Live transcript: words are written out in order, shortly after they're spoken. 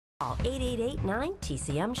Call 8889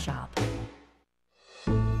 TCM Shop.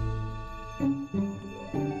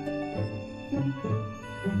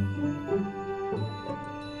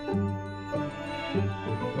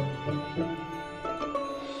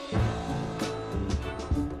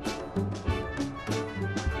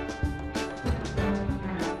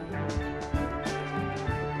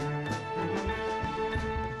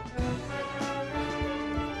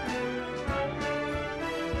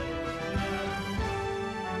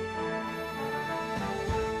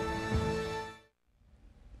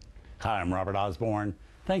 Hi, I'm Robert Osborne.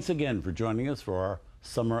 Thanks again for joining us for our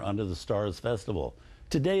Summer Under the Stars Festival.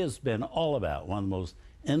 Today has been all about one of the most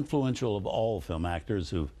influential of all film actors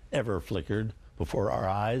who've ever flickered before our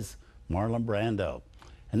eyes, Marlon Brando.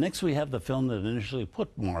 And next we have the film that initially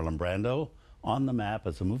put Marlon Brando on the map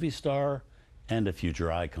as a movie star and a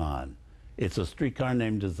future icon. It's A Streetcar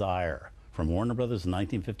Named Desire from Warner Brothers in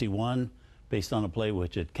 1951, based on a play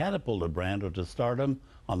which had catapulted Brando to stardom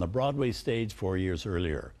on the Broadway stage 4 years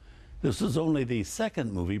earlier. This was only the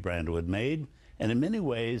second movie Brando had made, and in many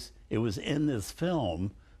ways, it was in this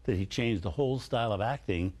film that he changed the whole style of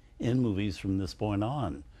acting in movies from this point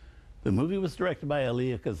on. The movie was directed by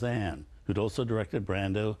Elia Kazan, who'd also directed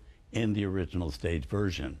Brando in the original stage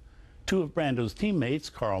version. Two of Brando's teammates,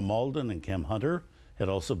 Carl Malden and Kim Hunter, had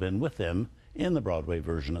also been with him in the Broadway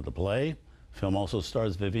version of the play. The film also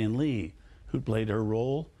stars Vivien Leigh, who played her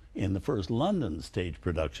role in the first London stage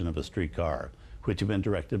production of A Streetcar, which had been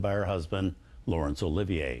directed by her husband, Laurence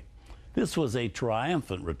Olivier. This was a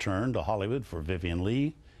triumphant return to Hollywood for Vivien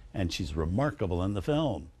Leigh, and she's remarkable in the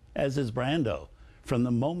film, as is Brando. From the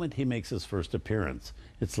moment he makes his first appearance,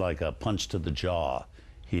 it's like a punch to the jaw.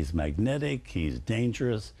 He's magnetic, he's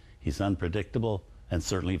dangerous, he's unpredictable, and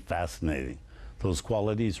certainly fascinating. Those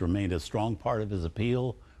qualities remained a strong part of his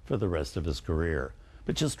appeal for the rest of his career.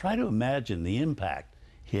 But just try to imagine the impact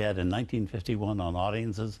he had in 1951 on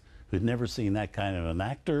audiences who'd never seen that kind of an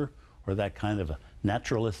actor or that kind of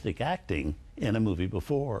naturalistic acting in a movie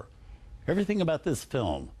before. Everything about this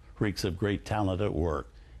film reeks of great talent at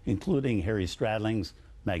work, including Harry Stradling's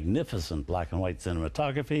magnificent black and white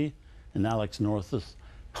cinematography and Alex North's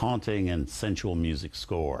haunting and sensual music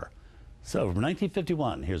score. So from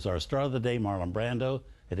 1951, here's our star of the day, Marlon Brando,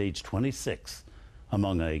 at age 26,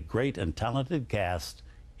 among a great and talented cast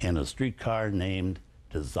in A Streetcar Named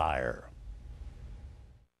Desire.